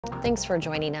Thanks for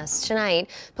joining us tonight.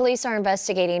 Police are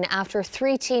investigating after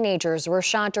 3 teenagers were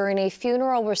shot during a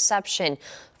funeral reception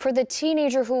for the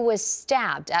teenager who was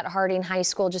stabbed at Harding High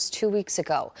School just 2 weeks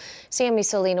ago. Sammy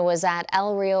Salina was at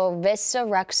El Rio Vista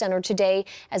Rec Center today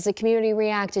as the community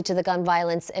reacted to the gun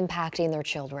violence impacting their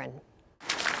children.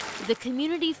 The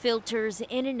community filters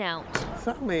in and out.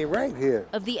 Something ain't right here.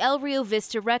 Of the El Rio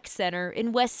Vista Rec Center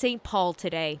in West St. Paul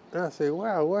today. I say,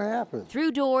 wow, what happened?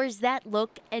 Through doors that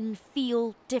look and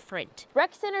feel different.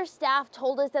 Rec Center staff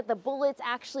told us that the bullets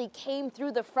actually came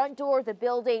through the front door of the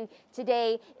building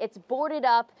today. It's boarded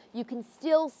up. You can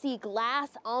still see glass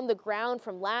on the ground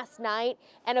from last night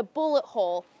and a bullet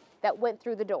hole that went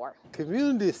through the door.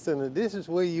 Community center, this is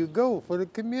where you go for the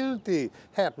community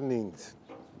happenings.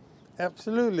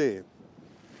 Absolutely.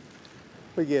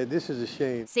 But yeah, this is a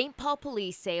shame. St. Paul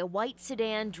police say a white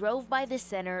sedan drove by the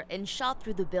center and shot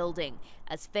through the building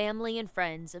as family and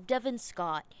friends of Devin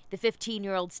Scott, the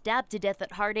 15-year-old stabbed to death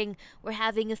at Harding, were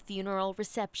having a funeral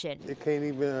reception. They can't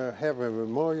even have a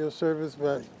memorial service,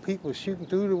 but people shooting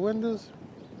through the windows?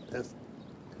 That's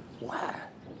why.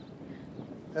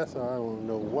 That's all I want to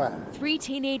know, why. 3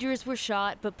 teenagers were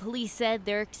shot, but police said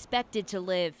they're expected to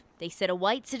live. They said a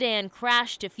white sedan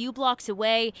crashed a few blocks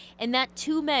away and that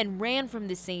 2 men ran from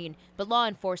the scene, but law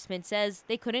enforcement says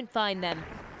they couldn't find them.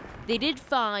 They did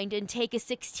find and take a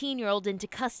 16-year-old into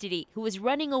custody who was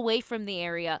running away from the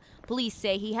area. Police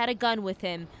say he had a gun with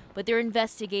him, but they're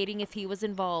investigating if he was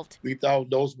involved. We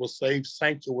thought those were safe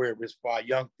sanctuaries for our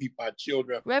young people, our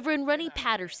children. Reverend Ronnie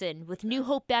Patterson with New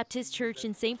Hope Baptist Church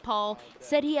in St. Paul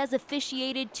said he has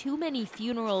officiated too many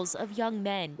funerals of young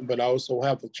men. But I also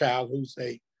have a child who's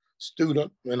a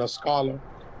student and a scholar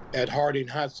at Harding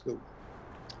High School.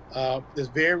 It's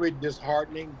very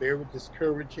disheartening, very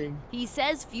discouraging. He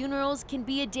says funerals can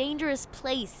be a dangerous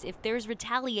place if there's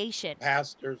retaliation.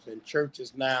 Pastors and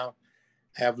churches now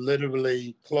have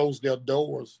literally closed their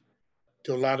doors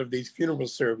to a lot of these funeral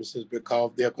services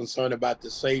because they're concerned about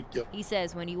the safety. He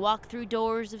says when you walk through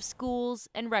doors of schools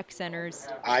and rec centers,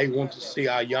 I want to see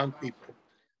our young people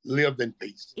live in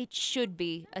peace. It should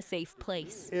be a safe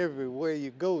place. Everywhere you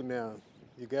go now,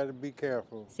 you got to be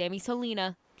careful. Sammy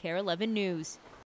Salina, KARE 11 News.